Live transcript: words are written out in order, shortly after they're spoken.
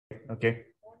Okay.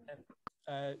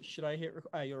 Should I hit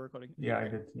your recording? Yeah, I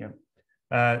did. Yeah.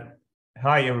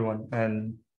 Hi everyone,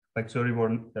 and like sorry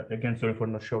for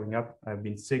not showing up. I've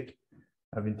been sick.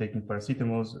 I've been taking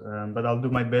paracetamols, but I'll do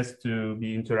my best to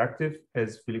be interactive,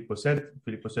 as Filippo said.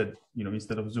 Filippo said, you know,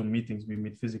 instead of Zoom meetings, we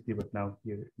meet physically, but now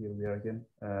here we are again.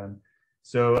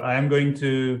 So I am going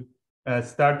to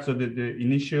start. So the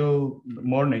initial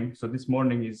morning. So this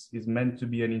morning is meant to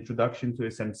be an introduction to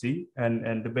SMC,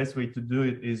 and the best way to do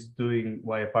it is doing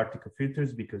via particle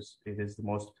filters, because it is the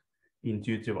most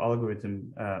intuitive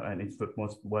algorithm and it's the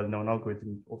most well-known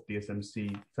algorithm of the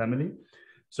SMC family.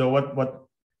 So what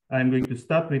I'm going to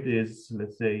start with is,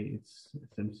 let's say it's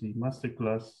SMC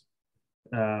Masterclass,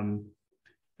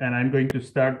 and I'm going to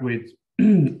start with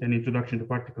an introduction to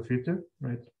particle filter,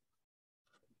 right?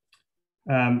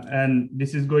 And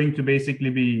this is going to basically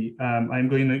be, I'm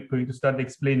going to start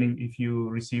explaining. If you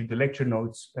receive the lecture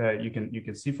notes, you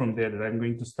can see from there that I'm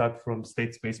going to start from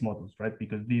state space models, right?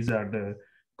 Because these are the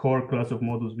core class of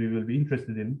models we will be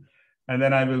interested in. And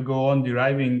then I will go on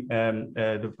deriving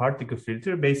the particle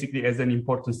filter basically as an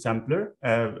importance sampler.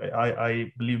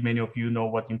 I believe many of you know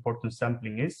what importance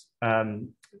sampling is.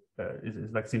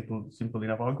 It's like simple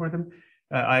enough algorithm.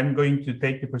 I'm going to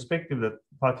take the perspective that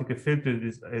particle filter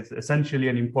is essentially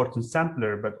an importance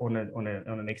sampler, but on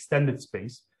an extended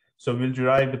space. So we'll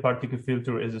derive the particle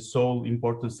filter as a sole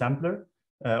importance sampler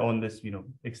on this, you know,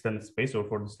 extended space or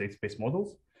for the state space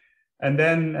models. And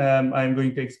then I'm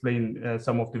going to explain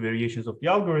some of the variations of the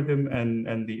algorithm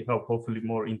and the hopefully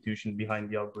more intuition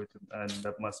behind the algorithm. And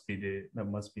that must be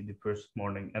the first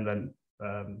morning. And then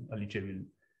Alice will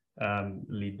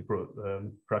lead the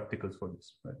practicals for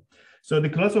this. Right? So the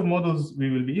class of models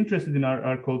we will be interested in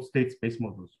are called state space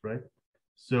models, right?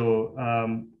 So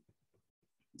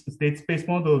state space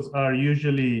models are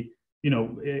usually, you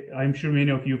know, I'm sure many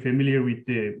of you are familiar with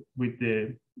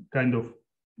the kind of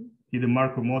hidden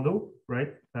Markov model,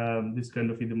 right? This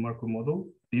kind of hidden Markov model.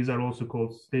 These are also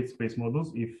called state space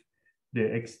models if the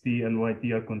xt and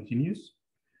yt are continuous.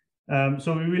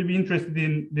 So we will be interested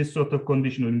in this sort of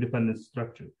conditional independence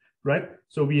structure, right?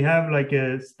 So we have like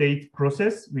a state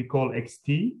process we call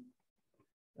xt.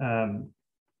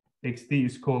 Xt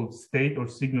is called state or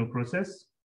signal process,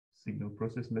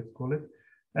 let's call it.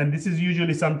 And this is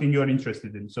usually something you're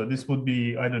interested in. So this would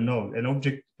be, I don't know, an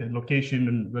object, a location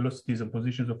and velocities and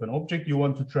positions of an object you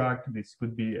want to track. This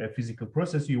could be a physical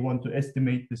process you want to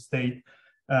estimate the state.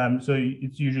 So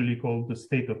it's usually called the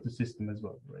state of the system as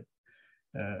well, right?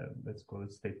 Let's call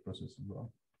it state process as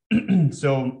well.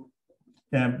 So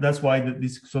that's why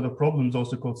this sort of problem is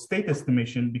also called state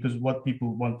estimation, because what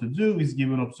people want to do is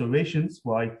given observations,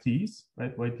 yt's,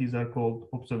 right? Yt's are called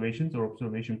observations or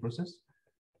observation process.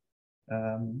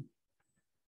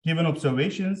 Given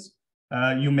observations,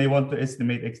 you may want to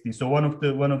estimate xt. So one of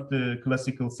the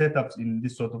classical setups in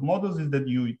this sort of models is that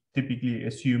you typically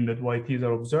assume that yt's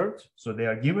are observed, so they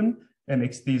are given, and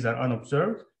xt's are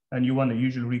unobserved, and you want to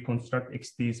usually reconstruct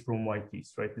xt's from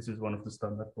yt's, right? This is one of the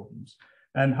standard problems.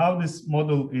 And how this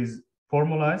model is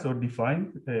formalized or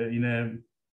defined in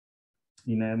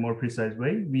a more precise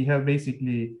way, we have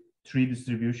basically three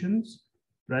distributions.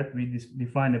 Right, we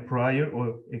define a prior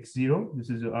or x0. This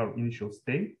is our initial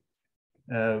state.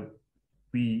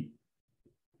 We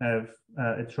have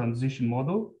a transition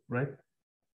model, right?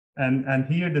 And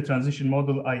here the transition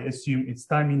model, I assume it's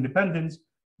time independent,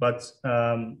 but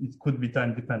it could be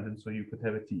time dependent. So you could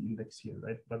have a t index here,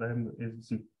 right? But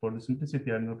for the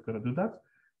simplicity, I'm not going to do that.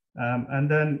 And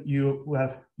then you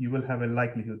will have a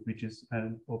likelihood, which is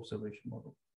an observation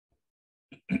model.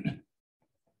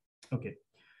 Okay.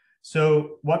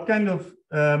 So what kind of,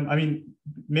 I mean,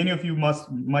 many of you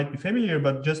might be familiar,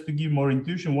 but just to give more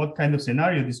intuition, what kind of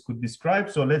scenario this could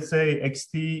describe. So let's say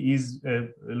xt is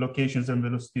locations and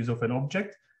velocities of an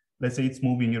object. Let's say it's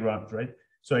moving around, right?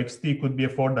 So xt could be a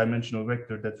 4-dimensional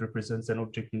vector that represents an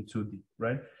object in 2D,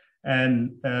 right?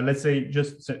 And let's say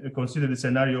just consider the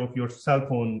scenario of your cell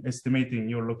phone estimating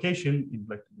your location in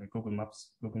like the Google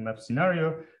Maps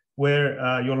scenario,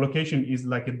 where your location is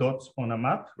like a dot on a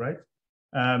map, right?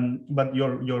 But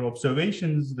your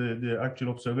observations, the actual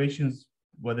observations,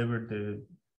 whatever the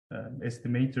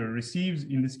estimator receives,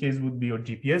 in this case would be your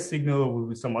GPS signal or will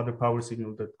be some other power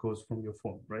signal that goes from your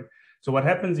phone, right? So what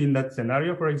happens in that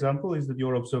scenario, for example, is that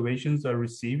your observations are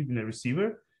received in a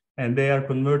receiver and they are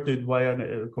converted via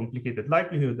a complicated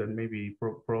likelihood and maybe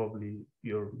probably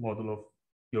your model of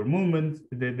your movement.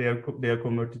 They are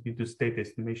converted into state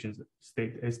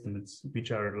estimates,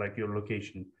 which are like your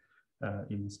location.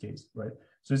 In this case, right?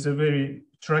 So it's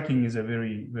tracking is a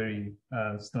very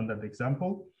standard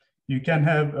example. You can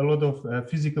have a lot of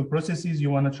physical processes you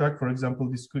want to track. For example,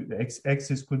 this could, the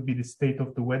x-axis could be the state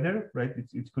of the weather, right?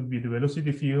 It could be the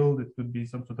velocity field, it could be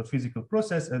some sort of physical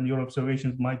process, and your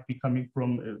observations might be coming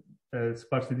from a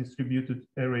sparsely distributed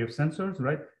array of sensors,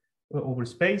 right, over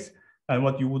space. And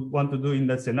what you would want to do in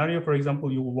that scenario, for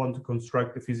example, you will want to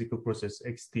construct a physical process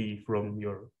xt from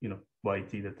your,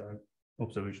 yt that are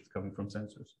observations coming from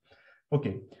sensors.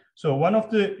 Okay, so one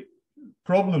of the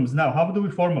problems now, how do we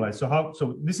formalize?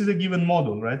 So this is a given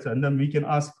model, right? And then we can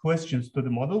ask questions to the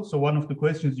model. So one of the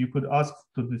questions you could ask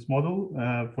to this model,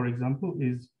 for example,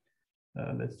 is,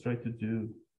 let's try to do,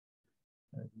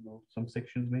 some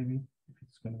sections maybe, if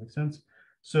it's going to make sense.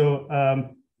 So,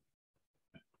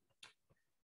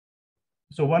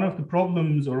 so one of the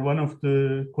problems or one of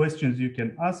the questions you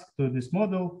can ask to this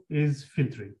model is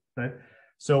filtering, right?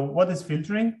 So what is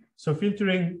filtering? So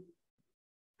filtering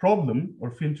problem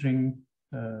or filtering,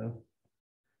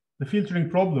 the filtering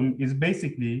problem is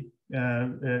basically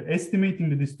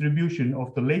estimating the distribution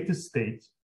of the latest state,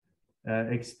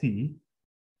 xt,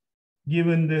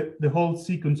 given the whole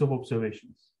sequence of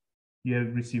observations you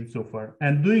have received so far,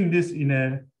 and doing this in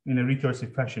a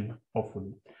recursive fashion,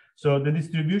 hopefully. So the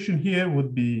distribution here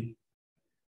would be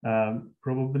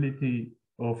probability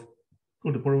of,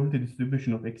 or the probability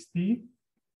distribution of xt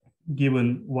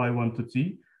given y1 to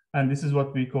t, and this is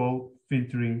what we call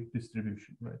filtering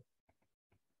distribution, right?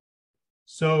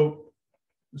 So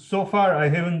far I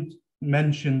haven't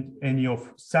mentioned any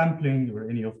of sampling or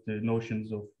any of the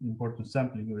notions of importance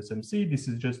sampling or SMC. This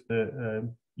is just a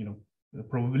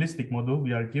probabilistic model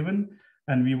we are given,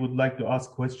 and we would like to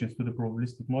ask questions to the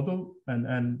probabilistic model.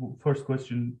 And first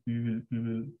question we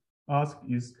will ask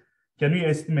is, can we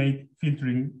estimate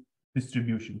filtering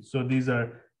distributions? So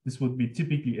this would be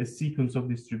typically a sequence of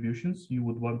distributions you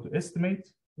would want to estimate,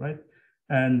 right?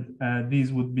 And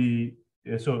these would be,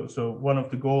 so one of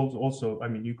the goals also, I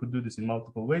mean, you could do this in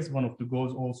multiple ways. One of the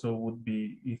goals also would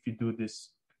be, if you do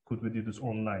this, could we do this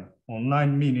online?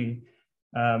 Online meaning,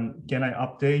 can I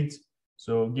update?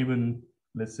 So given,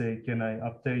 let's say, can I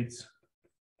update,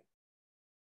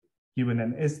 given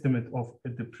an estimate of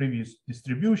the previous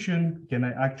distribution, can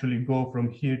I actually go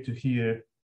from here to here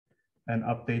and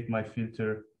update my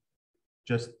filter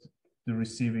just the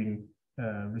receiving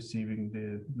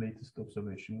the latest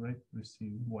observation, right?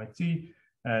 Receive YT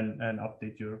and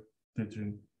update your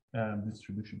filtering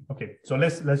distribution. Okay, so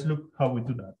let's look how we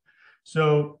do that.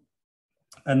 So,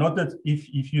 and note that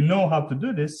if you know how to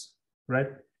do this, right?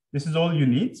 This is all you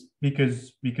need,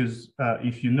 because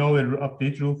if you know an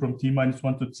update rule from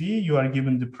t-1 to t, you are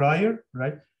given the prior,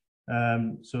 right?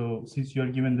 So since you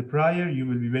are given the prior, you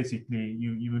will be basically,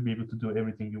 you will be able to do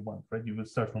everything you want, right? You will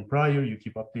start from prior, you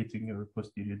keep updating your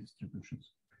posterior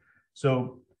distributions.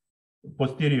 So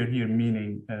posterior here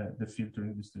meaning the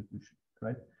filtering distribution,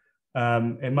 right?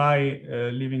 Am I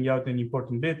leaving out any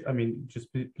important bit? I mean, just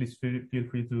please feel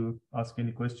free to ask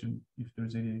any question if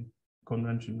there's any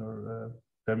convention or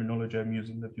terminology I'm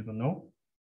using that you don't know.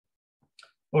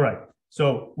 All right.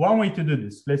 So one way to do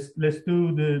this, let's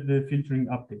do the filtering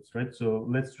updates, right? So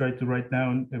let's try to write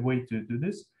down a way to do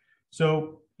this.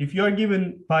 So if you are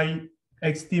given pi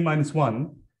xt minus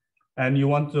 1 and you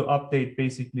want to update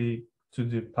basically to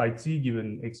the pi t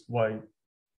given xy,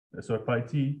 sorry,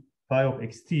 pi of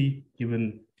xt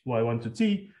given y1 to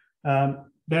t,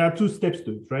 there are two steps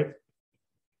to it, right?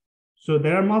 So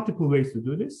there are multiple ways to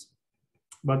do this,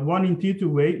 but one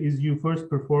intuitive way is you first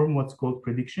perform what's called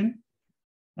prediction.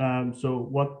 So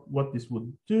what this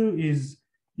would do is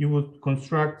you would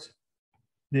construct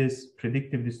this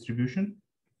predictive distribution,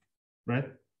 right?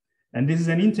 And this is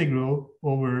an integral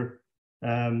over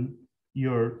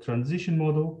your transition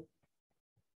model,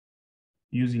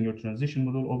 using your transition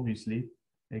model, obviously,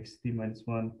 xt minus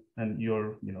 1, and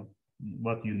your,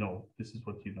 what you know. This is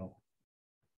what you know,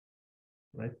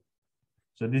 right?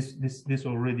 So this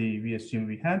already we assume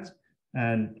we had.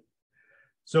 And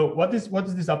so what is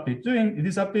this update doing?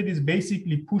 This update is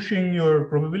basically pushing your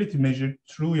probability measure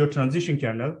through your transition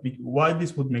kernel. Why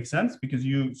this would make sense? Because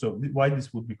why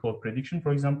this would be called prediction,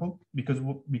 for example, because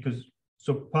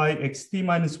so pi xt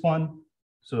minus 1,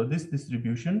 so this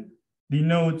distribution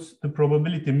denotes the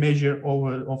probability measure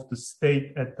of the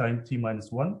state at time t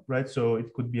minus 1, right? So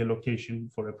it could be a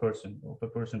location for a person,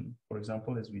 for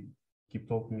example, as we keep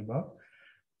talking about.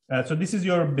 So this is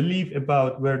your belief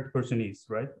about where the person is,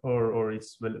 right? Or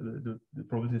it's the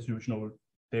probability distribution over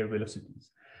their velocities.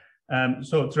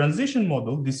 So transition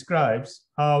model describes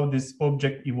how this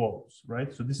object evolves,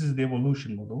 right? So this is the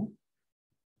evolution model,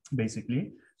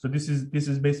 basically. So this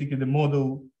is basically the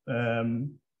model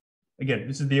again,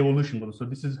 this is the evolution model. So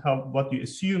this is what you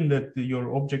assume that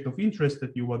your object of interest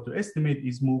that you want to estimate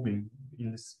is moving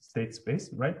in this state space,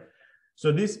 right?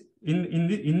 So this,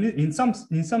 in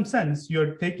some sense,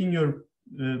 you're taking your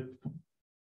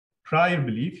prior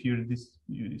belief here. This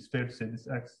is fair to say this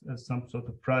acts as some sort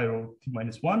of prior or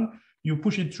t-1. You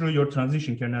push it through your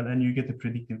transition kernel, and you get a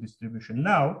predictive distribution.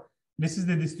 Now, this is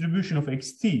the distribution of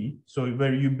xt, so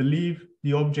where you believe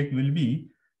the object will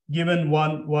be given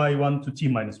y1 to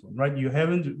t-1, right? You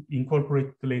haven't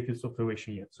incorporated the latest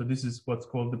observation yet. So this is what's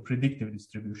called the predictive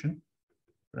distribution,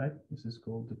 right? This is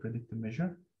called the predictive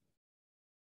measure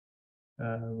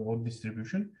or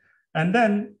distribution. And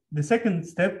then the second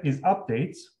step is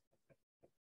updates.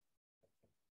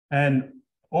 And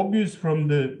obvious from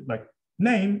the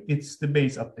name, it's the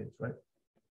base update, right?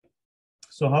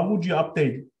 So how would you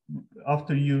update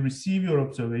after you receive your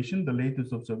observation, the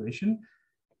latest observation?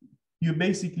 You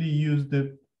basically use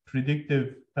the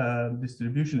predictive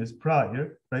distribution as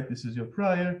prior, right? This is your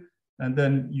prior, and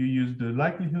then you use the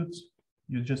likelihoods.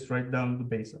 You just write down the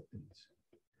base updates.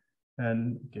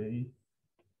 And okay.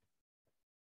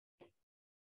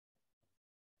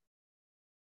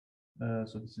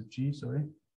 So this is G, sorry.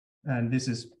 And this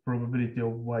is probability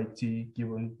of YT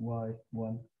given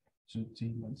Y1 to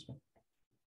T-1.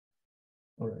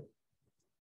 All right.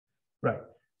 Right.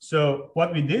 So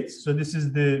what we did, so this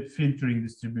is the filtering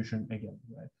distribution again,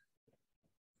 right?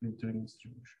 Filtering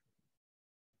distribution.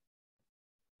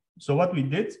 So what we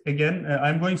did, again,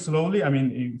 I'm going slowly. I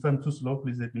mean, if I'm too slow,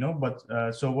 please let me know. But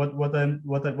so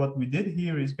what we did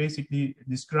here is basically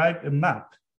describe a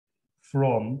map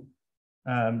from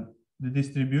the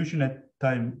distribution at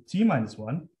time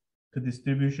t-1 to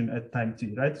distribution at time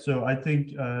t, right? So I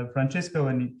think Francesca,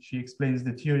 when she explains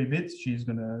the theory bit, she's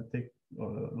gonna take a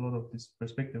lot of this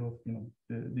perspective of,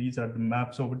 these are the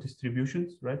maps over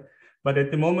distributions, right? But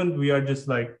at the moment, we are just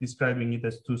describing it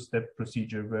as two-step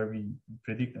procedure where we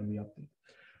predict and we update.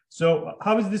 So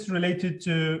how is this related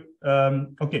to,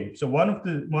 okay, so one of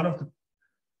the,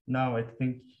 now I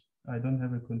think I don't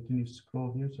have a continuous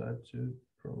scroll here, so I have to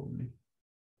probably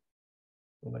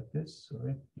go like this,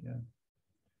 sorry, yeah.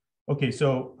 Okay,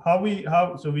 so we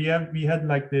had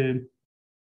the,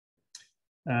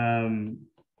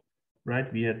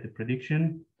 right, we had the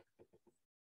prediction.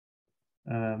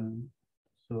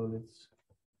 So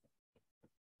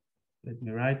let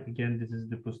me write again, this is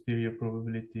the posterior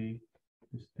probability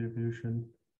distribution.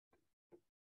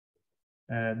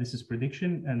 This is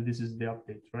prediction, and this is the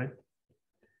update, right?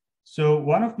 So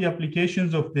one of the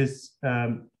applications of this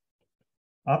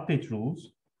update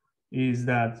rules is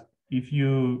that if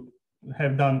you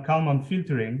have done Kalman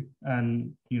filtering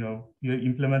and you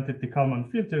implemented the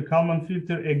Kalman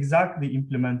filter exactly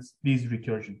implements these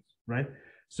recursions, right?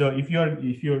 So if you're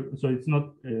so it's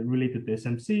not related to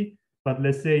SMC, but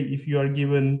let's say if you are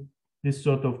given this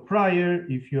sort of prior,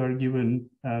 if you are given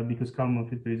because Kalman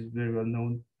filter is very well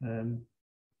known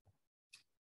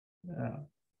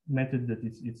method that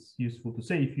it's useful to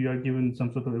say, if you are given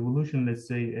some sort of evolution, let's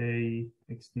say a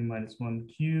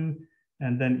xt-1q,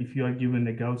 and then if you are given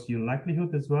a Gaussian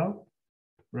likelihood as well,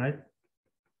 right?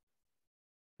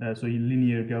 So a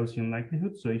linear Gaussian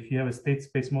likelihood. So if you have a state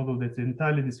space model that's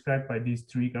entirely described by these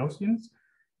three Gaussians,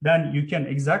 then you can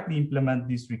exactly implement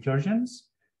these recursions,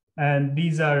 and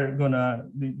these are gonna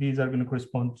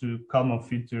correspond to Kalman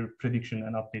filter prediction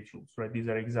and update rules, right? These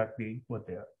are exactly what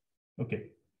they are.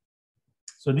 Okay.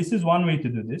 So this is one way to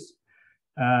do this.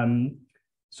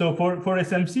 So for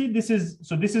SMC, this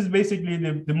is basically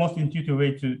the most intuitive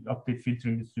way to update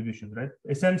filtering distributions, right?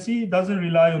 SMC doesn't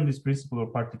rely on this principle or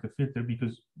particle filter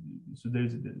because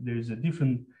there's a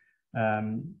different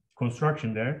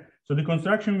construction there. So the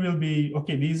construction will be,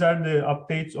 okay, these are the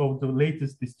updates of the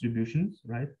latest distributions,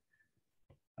 right?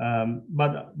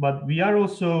 But we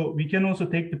can also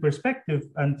take the perspective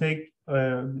and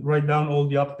write down all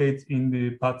the updates in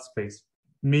the path space.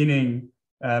 Meaning,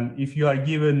 if you are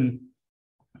given,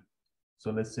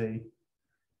 so let's say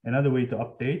another way to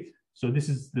update. So this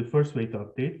is the first way to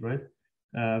update, right?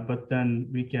 But then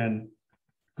we can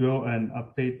go and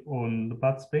update on the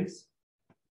path space,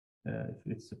 if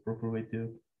it's a proper way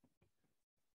to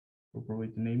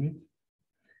name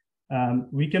it.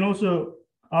 We can also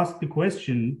ask the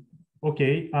question,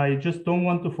 okay, I just don't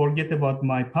want to forget about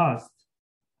my past.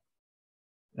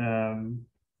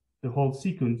 The whole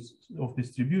sequence of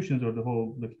distributions or the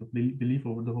whole belief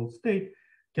over the whole state,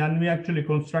 can we actually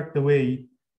construct a way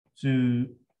to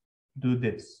do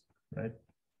this, right?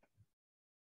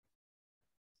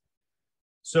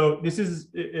 So this is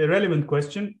a relevant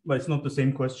question, but it's not the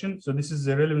same question. So this is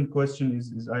a relevant question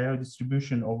is I have a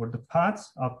distribution over the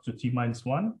paths up to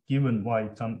t-1 given y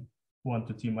 1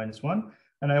 to t minus 1.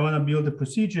 And I want to build a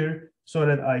procedure so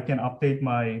that I can update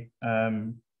my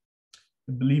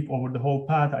belief over the whole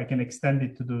path. I can extend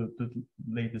it to the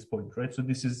latest point, right? So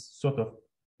this is sort of,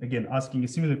 again, asking a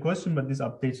similar question, but this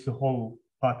updates the whole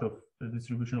path of the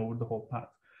distribution over the whole path.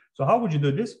 So how would you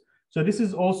do this? So this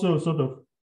is also sort of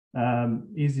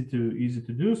easy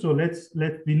to do. So let's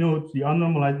denote the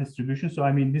unnormalized distribution. So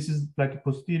I mean, this is like a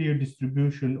posterior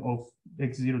distribution of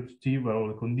x0 to t, well,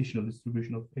 or a conditional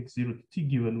distribution of x0 to t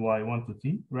given y1 to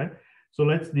t, right? So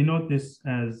let's denote this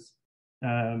as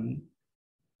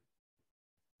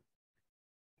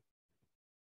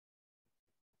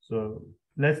so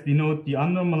let's denote the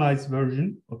unnormalized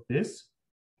version of this.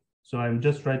 So I'm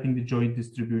just writing the joint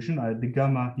distribution. The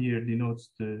gamma here denotes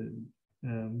the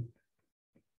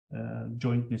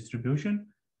joint distribution,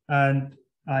 and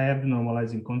I have the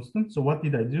normalizing constant. So what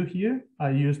did I do here? I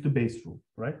used the base rule,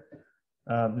 right?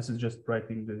 This is just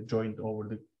writing the joint over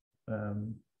the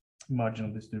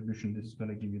marginal distribution. This is going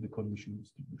to give you the conditional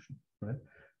distribution, right?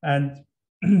 And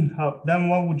then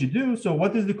what would you do? So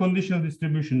what is the conditional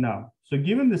distribution now? So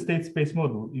given the state space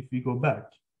model, if we go back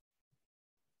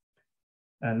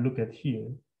and look at here,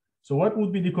 so what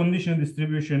would be the conditional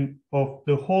distribution of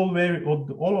the whole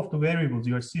all of the variables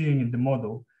you are seeing in the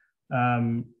model?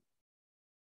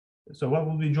 So what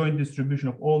will be joint distribution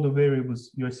of all the variables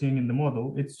you are seeing in the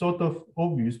model? It's sort of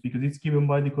obvious because it's given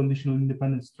by the conditional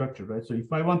independent structure, right? So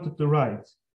if I wanted to write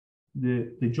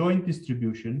the joint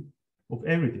distribution of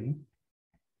everything,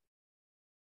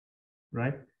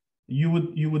 right? You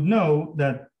would know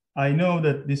that I know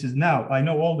that this is now, I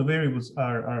know all the variables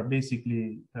are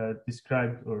basically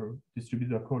described or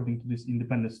distributed according to this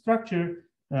independent structure.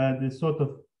 This sort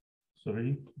of,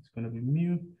 sorry, it's going to be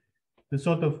mu. The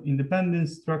sort of independent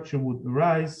structure would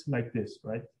arise like this,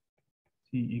 right?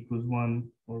 T equals 1,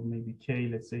 or maybe k,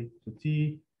 let's say, to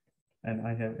t. And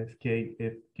I have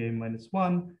fk minus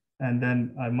 1. And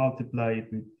then I multiply it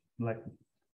with like,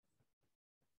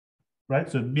 right?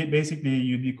 So basically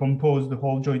you decompose the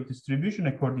whole joint distribution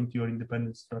according to your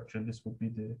independent structure. And this would be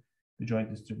the joint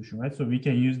distribution, right? So we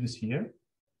can use this here.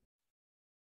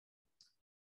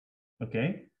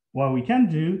 Okay, what we can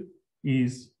do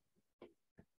is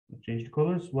change the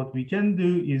colors. What we can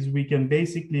do is we can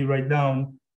basically write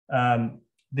down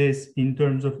this in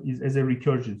terms of as a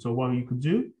recursion. So what you could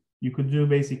do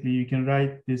basically, you can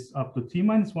write this up to t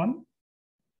minus 1.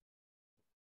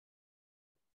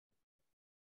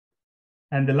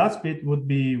 And the last bit would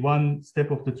be one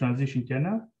step of the transition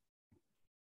canal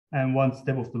and one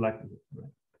step of the likelihood.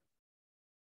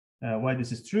 Right? Why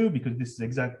this is true? Because this is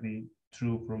exactly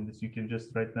true from this. You can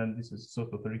just write down this is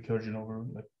sort of a recursion over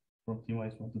like from t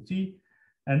minus 1 to t.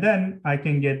 And then I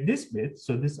can get this bit.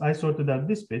 So this, I sorted out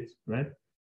this bit, right?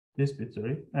 This bit,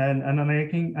 sorry. And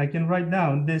then I can write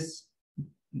down this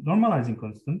normalizing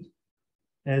constant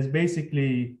as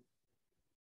basically,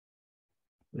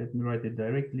 let me write it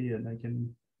directly and I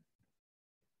can.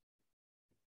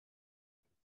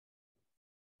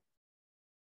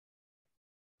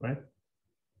 Right?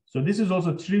 So this is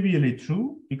also trivially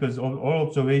true because all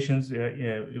observations,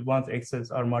 once x's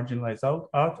are marginalized out,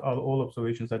 all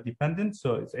observations are dependent.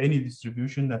 So it's any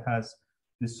distribution that has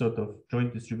this sort of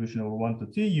joint distribution over 1 to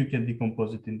t, you can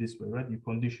decompose it in this way, right? You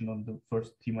condition on the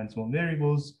first t minus 1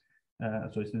 variables.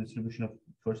 So it's the distribution of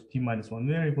first t minus 1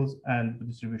 variables and the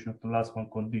distribution of the last one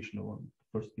conditional on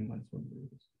first t minus 1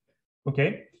 variables.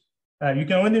 Okay, you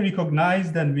can already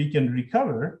recognize that we can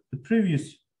recover the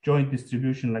previous joint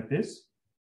distribution like this,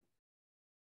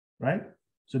 right?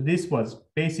 So this was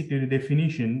basically the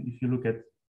definition. If you look at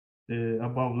the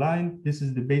above line, this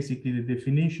is basically the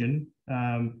definition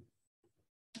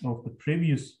of the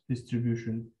previous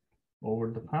distribution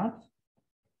over the path,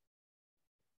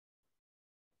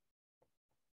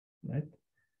 right?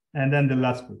 And then the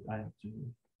last bit I have to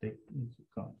take into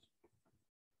account.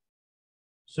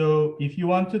 So if you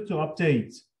wanted to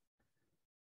update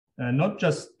not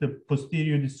just the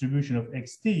posterior distribution of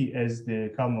xt as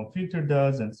the Kalman filter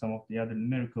does and some of the other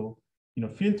numerical,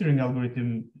 filtering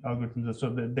algorithms, so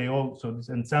that they all, so this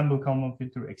ensemble Kalman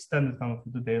filter, extended Kalman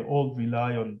filter, they all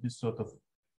rely on this sort of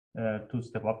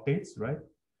two-step updates, right?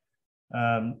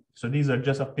 So these are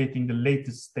just updating the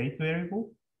latest state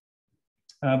variable.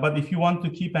 But if you want to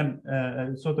keep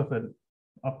an sort of an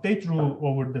update rule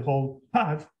over the whole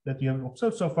path that you have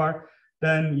observed so far,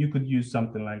 then you could use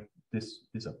something like this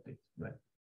update, right?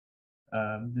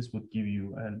 This would give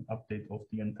you an update of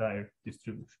the entire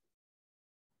distribution.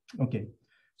 Okay,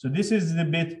 so this is the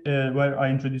bit where I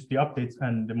introduce the updates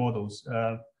and the models.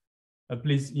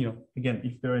 Please, again,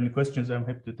 if there are any questions, I'm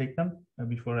happy to take them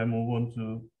before I move on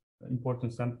to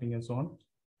important sampling and so on.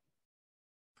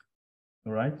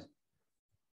 All right.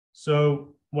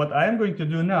 So what I am going to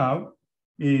do now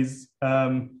is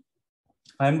I'm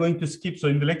going to skip. So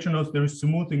in the lecture notes, there is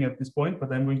smoothing at this point,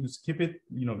 but I'm going to skip it.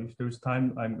 You know, if there is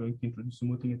time, I'm going to introduce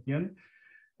smoothing at the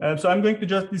end. So I'm going to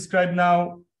just describe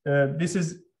now, this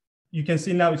is, you can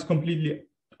see now it's completely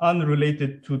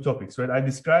unrelated to topics, right? I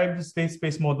described the state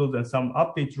space models and some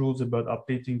update rules about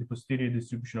updating the posterior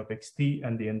distribution of XT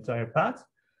and the entire path.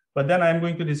 But then I'm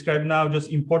going to describe now just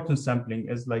importance sampling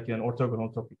as like an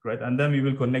orthogonal topic, right? And then we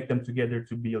will connect them together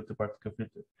to build the particle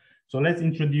filter. So let's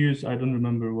introduce, I don't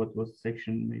remember what was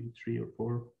section, maybe 3 or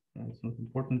 4. It's not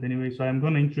important anyway. So I'm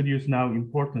going to introduce now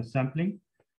importance sampling,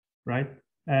 right?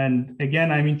 And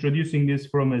again, I'm introducing this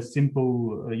from a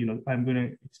simple, I'm going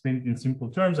to explain it in simple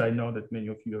terms. I know that many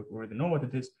of you already know what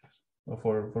it is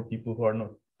for people who are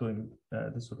not doing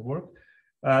this sort of work.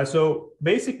 So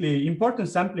basically,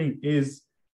 importance sampling is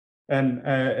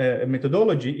a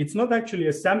methodology. It's not actually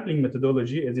a sampling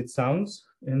methodology as it sounds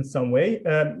in some way.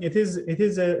 It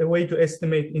is a way to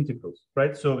estimate integrals,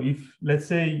 right? So if, let's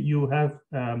say you have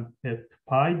a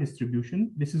pi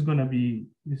distribution, this is going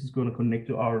to connect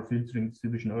to our filtering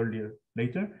distribution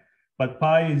later, but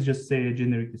pi is just, say, a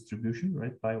generic distribution,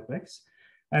 right? Pi of x.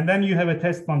 And then you have a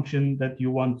test function that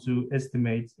you want to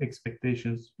estimate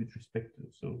expectations with respect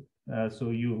to.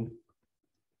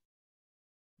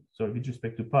 So with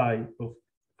respect to pi of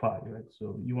phi, right?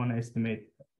 So you want to estimate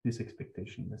this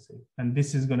expectation, let's say. And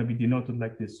this is going to be denoted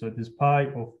like this. So it is pi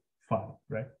of phi,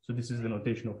 right? So this is the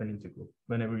notation of an integral.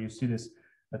 Whenever you see this,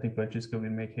 I think Francesca will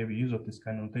make heavy use of this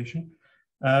kind of notation.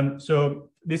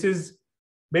 So this is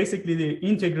basically the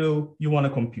integral you want to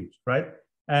compute, right?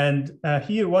 And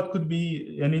here, what could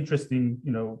be an interesting,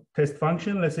 test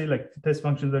function? Let's say, like, test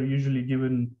functions are usually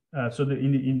given. So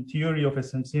in theory of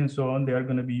SMC and so on, they are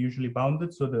going to be usually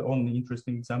bounded. So the only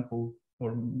interesting example,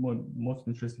 or most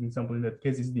interesting example in that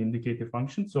case, is the indicator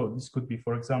function. So this could be,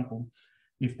 for example,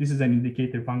 if this is an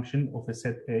indicator function of a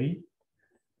set A,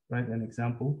 right? An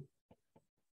example.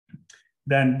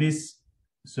 Then this.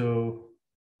 So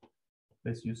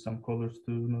let's use some colors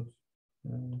to not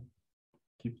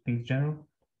keep things general.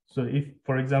 So if,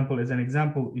 for example, as an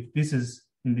example, if this is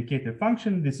indicator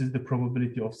function, this is the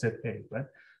probability of set A, right?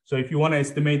 So if you want to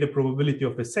estimate the probability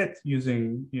of a set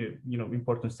using,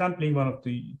 importance sampling, one of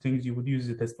the things you would use as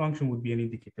a test function would be an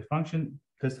indicator function.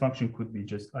 Test function could be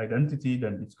just identity,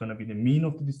 then it's going to be the mean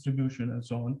of the distribution and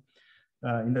so on.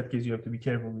 In that case, you have to be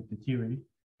careful with the theory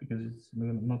because it's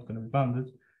not going to be bounded.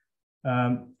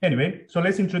 Anyway, so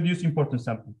let's introduce importance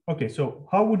sampling. Okay, so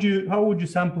how would you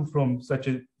sample from such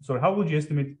a, so how would you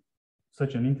estimate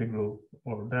such an integral?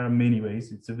 Or there are many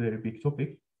ways. It's a very big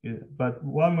topic, but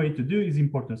one way to do is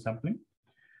importance sampling.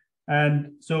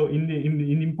 And so in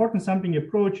the importance sampling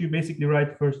approach, you basically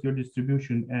write first your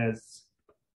distribution as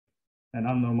an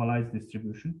unnormalized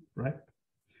distribution, right?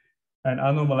 An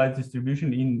unnormalized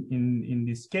distribution in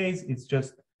this case, it's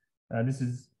just this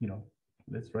is,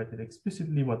 let's write it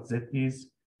explicitly what z is.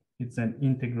 It's an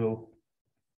integral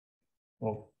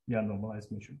of the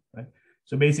unnormalized measure, right?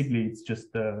 So basically, it's just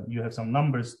you have some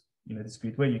numbers in a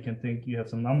discrete way. You can think you have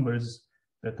some numbers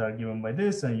that are given by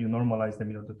this, and you normalize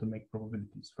them in order to make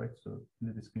probabilities, right? So in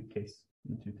the discrete case,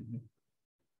 intuitively.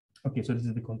 Okay, so this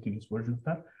is the continuous version of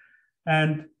that.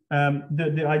 And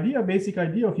the basic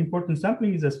idea of importance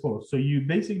sampling is as follows. So you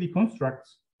basically construct,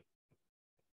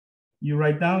 you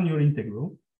write down your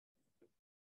integral,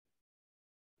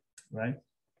 right?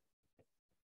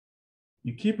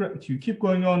 You keep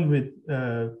going on with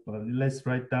well, let's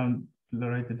write it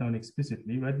down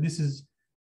explicitly, right? This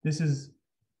is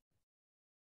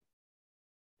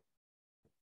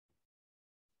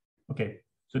okay.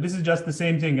 So this is just the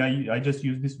same thing. I just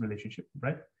use this relationship,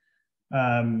 right?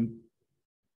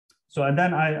 So and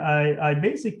then I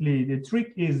basically, the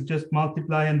trick is just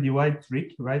multiply and divide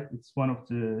trick, right? It's one of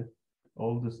the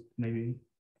oldest maybe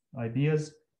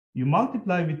ideas. You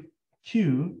multiply with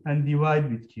Q and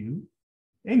divide with Q,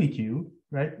 any Q,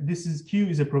 right? Q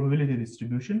is a probability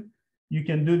distribution. You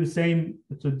can do the same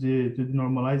to the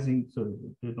normalizing, so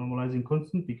the normalizing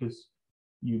constant, because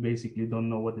you basically don't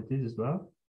know what it is as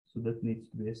well. So that needs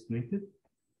to be estimated,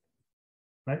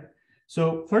 right?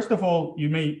 So first of all, you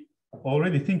may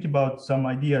already think about some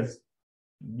ideas,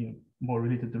 more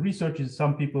related to research.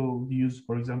 Some people use,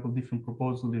 for example, different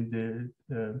proposal in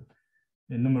the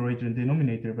numerator and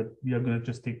denominator, but we are going to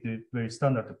just take the very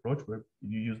standard approach where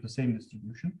you use the same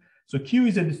distribution. So Q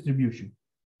is a distribution.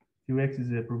 Qx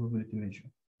is a probability measure,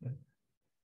 right?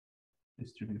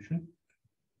 Distribution.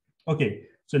 Okay,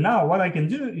 so now what I can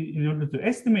do in order to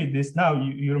estimate this, now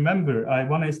you remember, I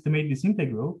want to estimate this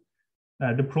integral.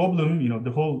 The problem,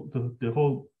 the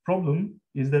whole problem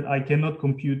is that I cannot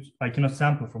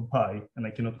sample from pi, and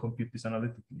I cannot compute this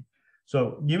analytically.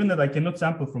 So given that I cannot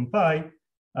sample from pi,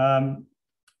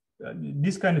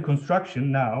 this kind of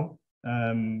construction now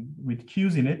with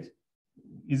Q's in it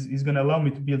is going to allow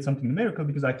me to build something numerical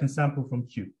because I can sample from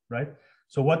Q, right?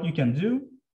 So what you can do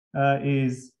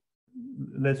is,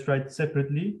 let's write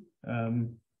separately.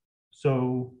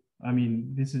 So, I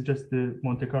mean, this is just the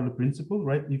Monte Carlo principle,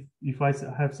 right? If I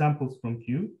have samples from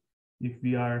Q, if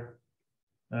we are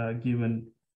given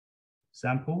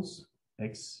samples,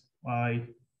 X, I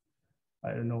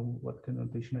don't know what kind of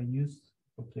notation I used.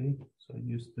 Okay, so I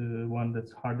used the one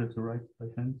that's harder to write by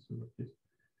hand, so like this.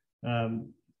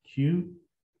 Q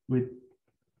with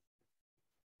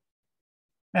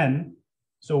N.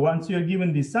 So once you're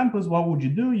given these samples, what would you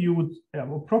do? You would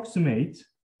approximate,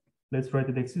 let's write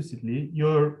it explicitly,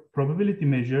 your probability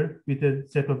measure with a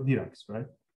set of Diracs, right?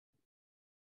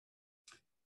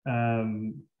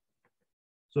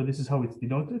 So this is how it's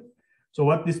denoted. So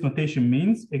what this notation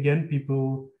means, again,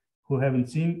 people who haven't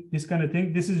seen this kind of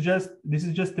thing, this is just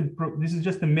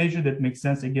a measure that makes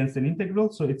sense against an integral.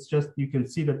 So it's just, you can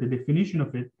see that the definition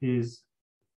of it is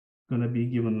going to be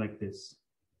given like this.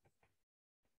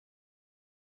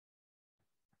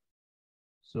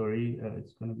 Sorry,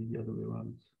 it's going to be the other way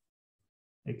around.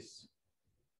 X.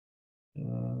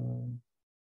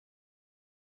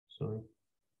 Sorry.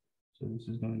 So this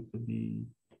is going to be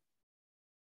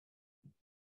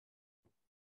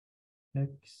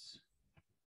X,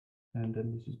 and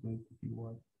then this is going to be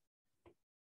Y.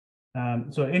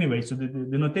 So anyway, so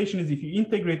the notation is if you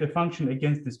integrate a function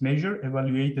against this measure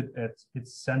evaluated at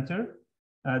its center,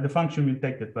 the function will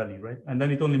take that value, right? And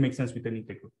then it only makes sense with an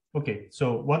integral. Okay,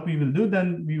 so what we will do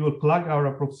then, we will plug our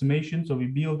approximation. So we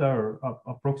build our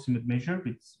approximate measure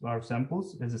with our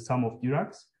samples as a sum of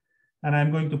Diracs. And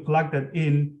I'm going to plug that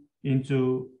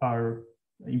into our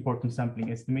importance sampling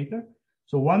estimator.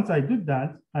 So once I do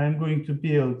that, I'm going to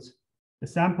build a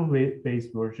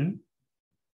sample-based version,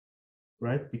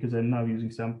 right? Because I'm now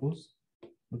using samples.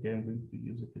 Okay, I'm going to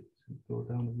use it to go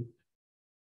down a bit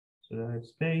so that I have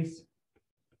space.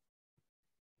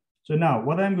 So now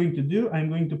what I'm going to do, I'm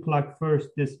going to plug first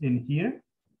this in here,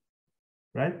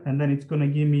 right? And then it's going to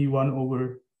give me 1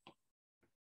 over,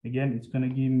 again, it's going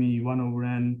to give me 1 over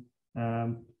n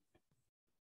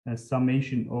a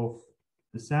summation of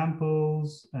the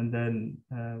samples, and then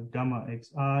gamma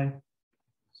xi,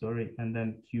 sorry, and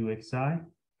then qxi.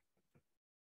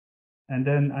 And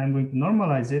then I'm going to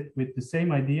normalize it with the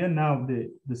same idea. Now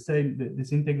this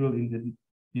integral in the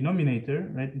denominator,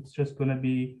 right? It's just going to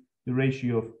be the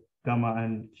ratio of gamma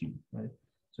and q, right?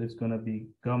 So it's going to be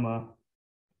gamma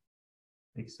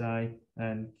xi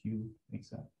and q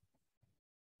xi.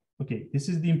 Okay, this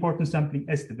is the importance sampling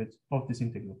estimate of this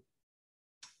integral.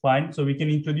 Fine, so we can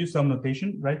introduce some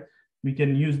notation, right? We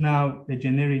can use now a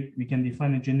generic, we can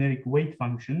define a generic weight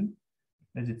function,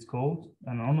 as it's called,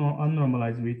 an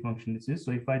unnormalized weight function this is.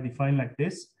 So if I define like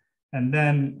this, and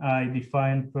then I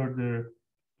define further,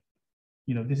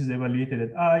 you know, this is evaluated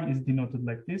at I, is denoted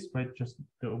like this, right? Just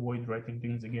to avoid writing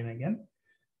things again and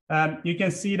again. You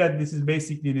can see that this is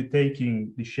basically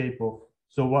taking the shape of,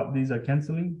 so what these are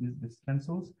canceling, this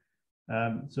cancels.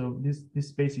 So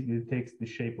this basically takes the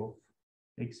shape of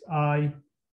xi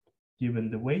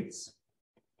given the weights.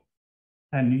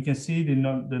 And you can see the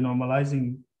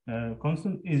normalizing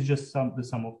constant is just the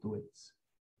sum of the weights,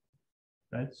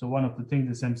 right? So one of the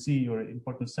things SMC or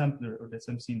importance sampler or the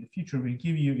SMC in the future will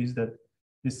give you is that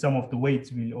the sum of the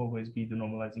weights will always be the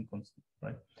normalizing constant,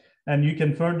 right? And you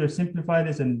can further simplify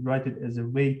this and write it as a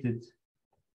weighted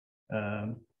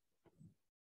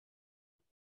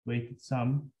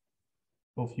sum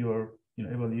of your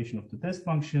evaluation of the test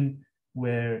function,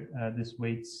 where this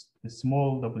weights, the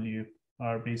small w,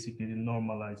 are basically the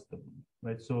normalized w,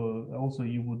 right? So also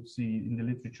you would see in the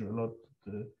literature a lot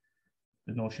the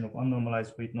notion of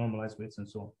unnormalized weight, normalized weights, and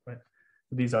so on, right?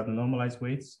 So these are the normalized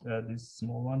weights, these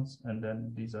small ones, and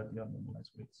then these are the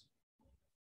unnormalized weights.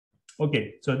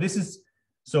 Okay, so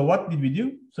so what did we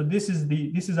do? So this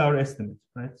is our estimate,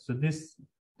 right? So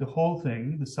the whole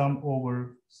thing, the sum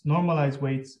over normalized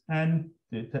weights and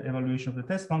the evaluation of the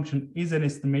test function is an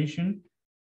estimation,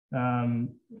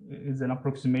 is an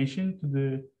approximation to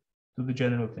the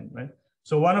general thing, right?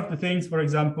 So one of the things, for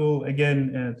example,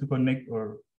 again, to connect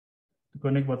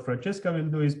what Francesca will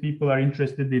do is people are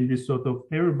interested in this sort of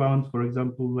error bounds. For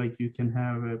example, like you can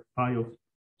have a pi of,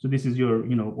 so this is your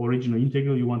original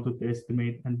integral you wanted to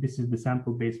estimate, and this is the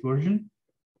sample-based version.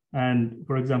 And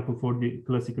for example, for the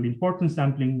classical importance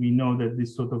sampling, we know that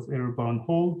this sort of error bound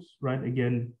holds, right?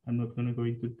 Again, I'm not going to go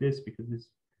into this because this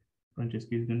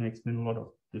Francesca is going to explain a lot of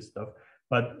this stuff.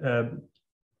 But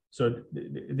So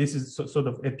this is sort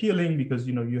of appealing because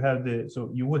you have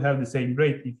you would have the same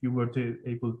rate if you were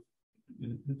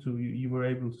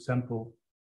able to sample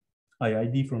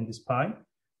IID from this pi.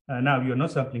 Now you're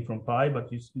not sampling from pi, but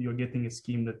you're getting a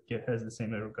scheme that has the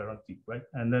same error guarantee, right?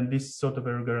 And then this sort of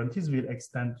error guarantees will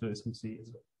extend to SMC as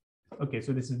well. Okay,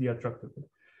 so this is the attractor.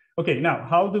 Okay, now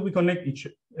how do we connect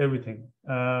everything?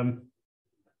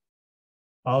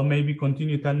 I'll maybe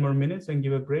continue 10 more minutes and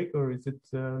give a break, or is it?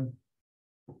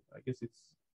 I guess it's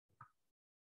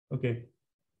okay.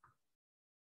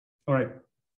 All right.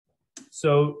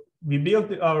 So we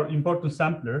built our important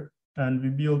sampler and we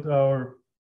built our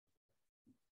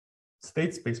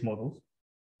state space models.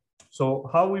 So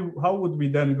how would we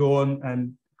then go on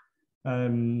and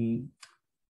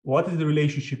what is the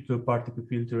relationship to a particle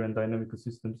filter and dynamical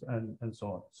systems and so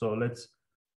on? So let's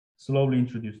slowly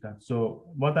introduce that. So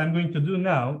what I'm going to do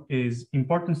now is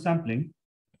importance sampling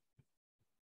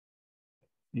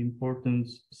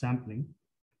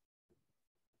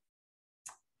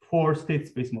for state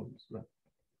space models, right?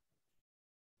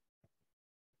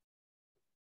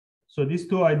 So these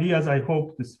two ideas, I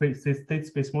hope the state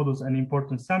space models and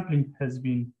importance sampling have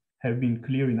been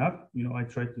clear enough. I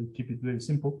try to keep it very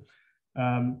simple.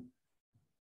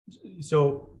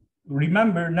 So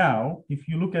remember now, if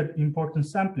you look at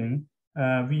importance sampling,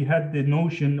 we had the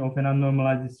notion of an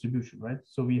unnormalized distribution, right?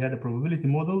 So we had a probability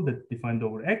model that defined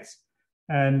over X,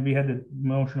 and we had the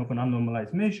notion of an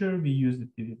unnormalized measure. We used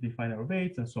it to define our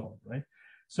weights and so on, right?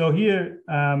 So here,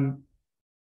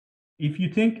 if you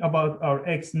think about our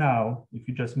X now, if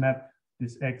you just map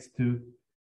this X to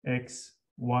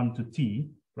X1 to T,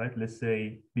 right? Let's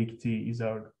say big T is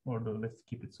our, although let's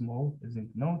keep it small as in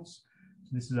nodes. So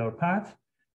this is our path.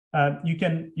 You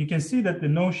can see that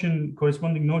the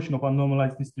corresponding notion of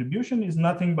unnormalized distribution is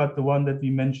nothing but the one that we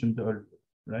mentioned earlier,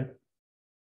 right?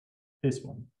 This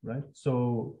one, right?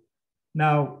 So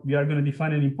now we are going to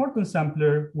define an importance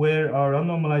sampler where our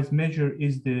unnormalized measure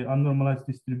is the unnormalized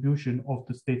distribution of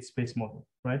the state space model,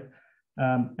 right?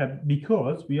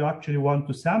 Because we actually want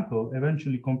to sample,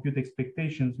 eventually compute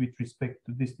expectations with respect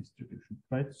to this distribution,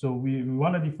 right? So we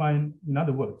want to define, in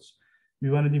other words, we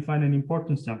want to define an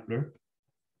importance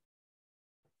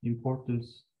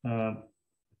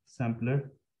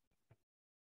sampler,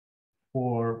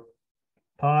 for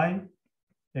pi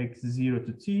x0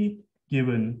 to t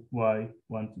given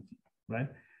y1 to t, right?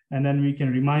 And then we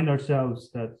can remind ourselves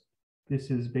that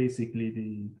this is basically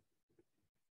the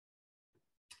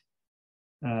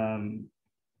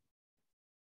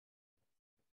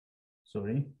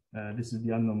this is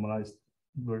the unnormalized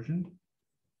version.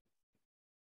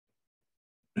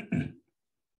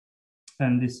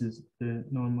 And this is the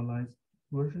normalized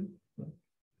version.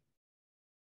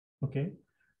 Okay.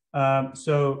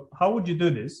 So how would you do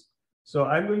this? So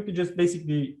I'm going to just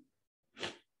basically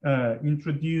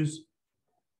introduce.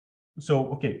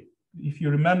 So, okay, if you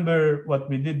remember what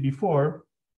we did before,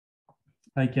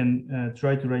 I can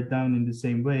try to write down in the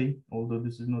same way, although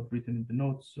this is not written in the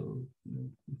notes. So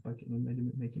if I can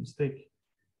maybe make a mistake,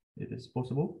 it is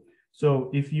possible. So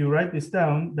if you write this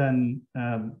down, then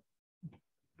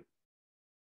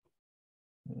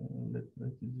this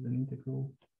is an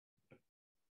integral.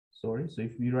 Sorry, so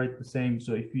if we write the same,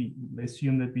 so if we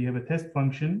assume that we have a test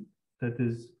function that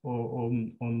is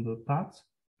on the path,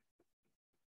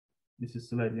 this is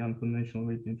slightly unconventional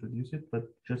way to introduce it, but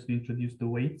just to introduce the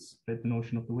weights, the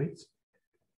notion of the weights.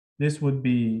 This would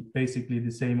be basically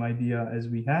the same idea as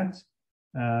we had.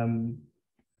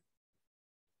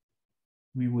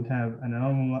 We would have an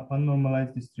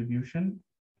unnormalized distribution.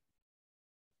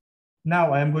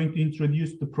 Now I am going to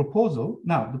introduce the proposal.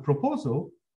 Now the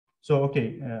proposal, so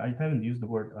okay, I haven't used the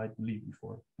word I believe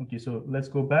before. Okay, so let's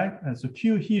go back. And so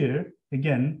Q here,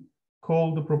 again,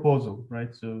 call the proposal,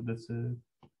 right? So that's a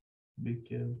big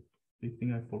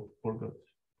thing I forgot.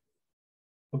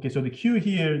 Okay, so the Q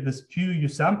here, this Q you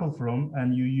sample from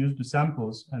and you use the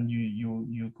samples and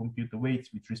you compute the weights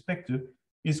with respect to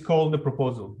is called the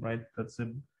proposal, right? That's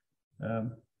a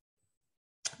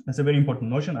very important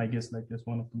notion, I guess. Like that's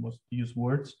one of the most used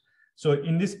words. So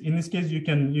in this case, you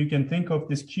can think of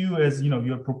this Q as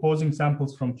you're proposing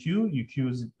samples from Q. Q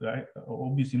is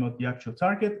obviously not the actual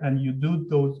target, and you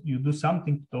do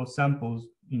something to those samples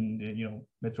in the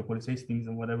Metropolis Hastings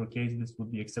and whatever case this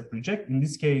would be accept reject. In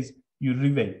this case, you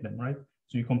reweight them, right?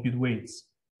 So you compute weights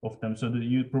of them. So that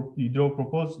you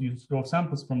draw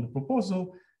samples from the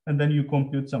proposal, and then you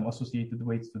compute some associated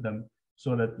weights to them,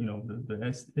 so that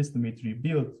the estimate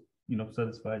rebuilt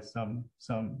satisfies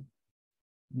some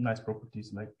nice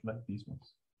properties like these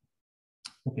ones.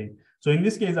 Okay, so in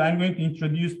this case, I'm going to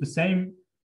introduce the same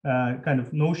kind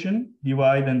of notion,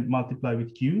 divide and multiply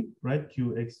with q, right?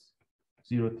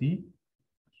 qx0t,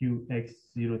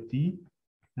 qx0t,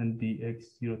 and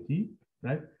dx0t,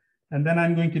 right? And then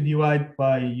I'm going to divide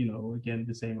by, again,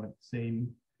 the same,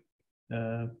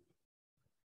 I'm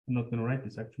not going to write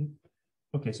this actually.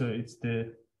 Okay, so it's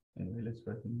anyway, let's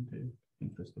write in the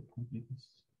interest of completeness.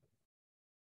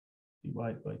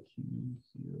 Divide by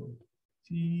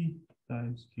q0t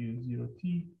times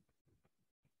q0t,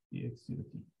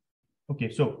 dx0t.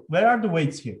 Okay, so where are the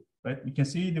weights here, right? We can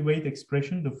see the weight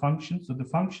expression, the function. So the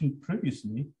function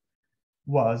previously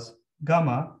was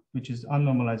gamma, which is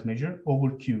unnormalized measure,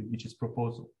 over q, which is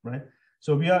proposal, right?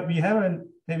 So we have an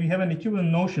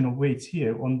equivalent notion of weights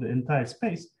here on the entire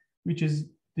space, which is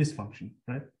this function,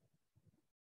 right?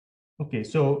 Okay,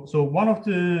 so one of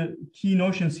the key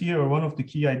notions here, or one of the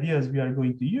key ideas we are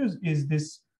going to use, is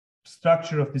this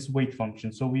structure of this weight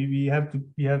function. So we have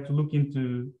to look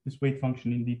into this weight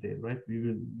function in detail, right?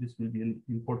 This will be an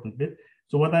important bit.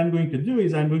 So what I'm going to do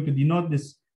is I'm going to denote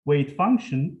this weight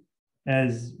function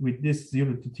as with this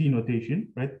 0 to t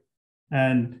notation, right?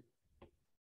 And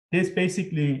this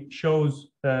basically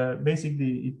shows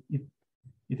it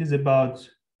is about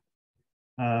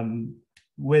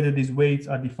whether these weights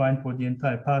are defined for the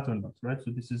entire path or not, right?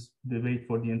 So this is the weight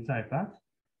for the entire path,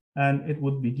 and it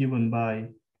would be given by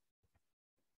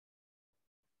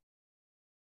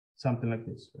something like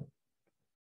this. Right?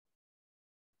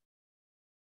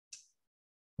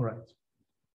 All right.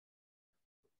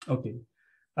 Okay.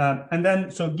 And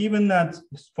then, so given that,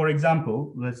 for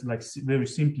example, let's very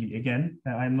simply again,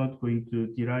 I'm not going to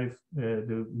derive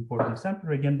the importance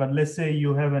sampler again, but let's say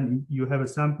you have a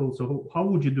sample. So how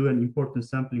would you do an importance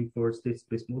sampling for state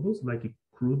space models, like a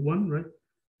crude one, right?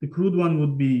 The crude one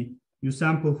would be you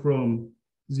sample from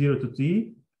 0 to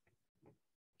t,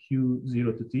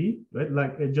 q0 to t, right?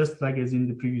 Like just like as in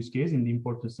the previous case in the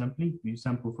importance sampling, you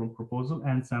sample from proposal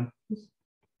and samples.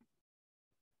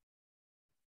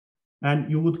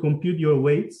 And you would compute your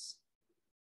weights.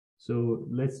 So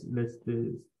let's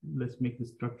make the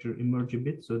structure emerge a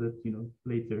bit so that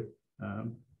later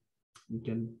we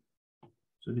can.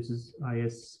 So this is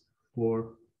IS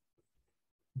for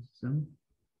system,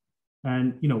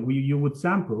 and you would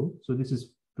sample. So this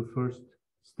is the first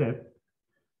step,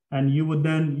 and you would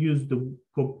then use the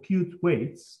compute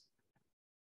weights,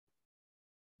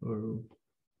 or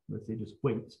let's say just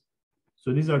weights.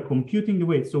 So these are computing the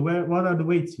weights. So what are the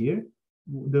weights here?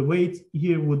 The weights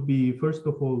here would be, first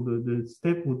of all, the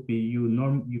step would be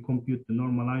you compute the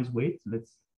normalized weight.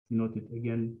 Let's denote it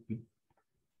again with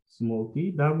small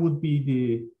t. That would be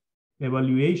the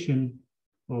evaluation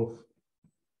of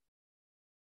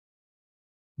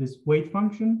this weight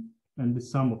function and the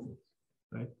sum of it,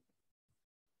 right?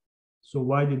 So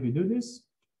why did we do this?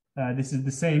 This is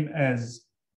the same as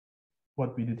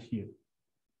what we did here,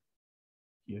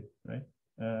 right?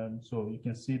 So you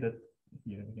can see that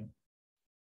here again.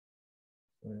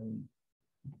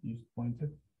 Use pointer.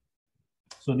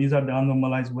 So these are the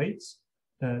unnormalized weights.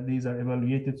 These are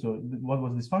evaluated. So what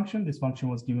was this function? This function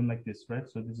was given like this, right?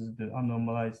 So this is the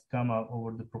unnormalized gamma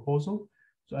over the proposal.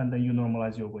 So and then you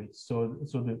normalize your weights. So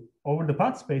over the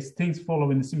path space, things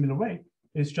follow in a similar way.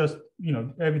 It's just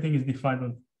everything is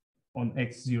defined on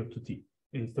x0 to t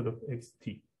instead of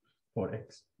xt or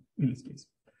x in this case.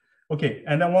 Okay,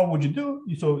 and then what would you do?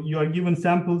 So you are given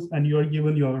samples and you are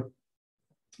given your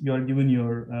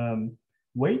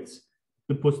weights.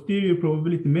 The posterior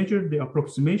probability measure, the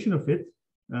approximation of it.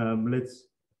 Let's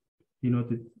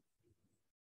denote it.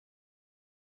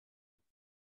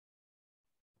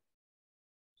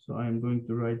 So I'm going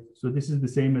to write. So this is the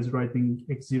same as writing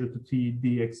x0 to t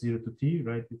dx0 to t,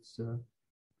 right? It's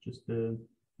just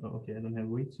okay. I don't have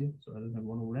weights here, so I don't have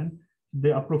 1 over n.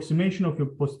 The approximation of your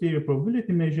posterior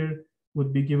probability measure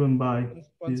would be given by.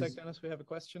 One second, Dennis. We have a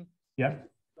question. Yeah.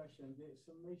 Question: the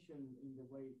summation in the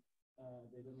weight,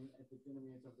 at the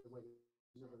denominator of the weight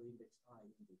is over the index I.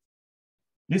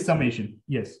 This summation,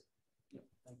 yes. Yeah,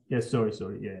 yes. Sorry.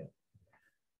 Yeah.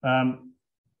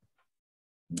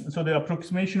 So the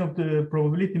approximation of the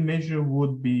probability measure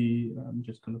would be. I'm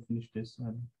just going to finish this.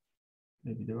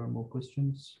 Maybe there are more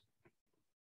questions.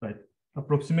 Right.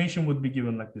 Approximation would be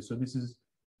given like this. So this is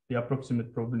the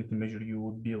approximate probability measure you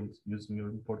would build using your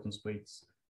importance weights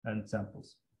and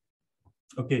samples.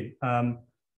 Okay,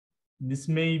 this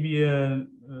may be a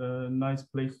nice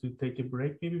place to take a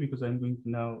break, maybe, because I'm going to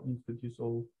now introduce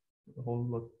a whole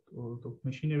lot of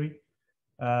machinery.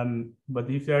 But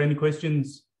if there are any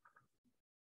questions,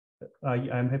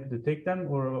 I'm happy to take them,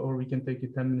 or we can take a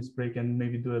 10 minutes break and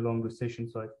maybe do a longer session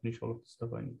so I finish all of the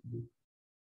stuff I need to do.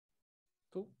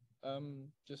 Cool.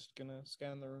 Just gonna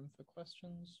scan the room for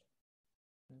questions.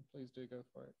 Please do go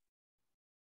for it.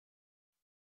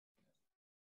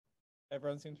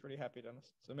 Everyone seems pretty happy,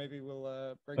 Dennis. So maybe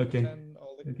we'll break at 10.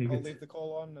 I'll leave the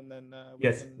call on, and then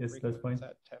yes, that's fine.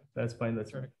 at 10. That's fine.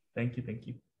 That's fine. Thank you.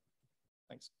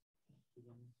 Thanks.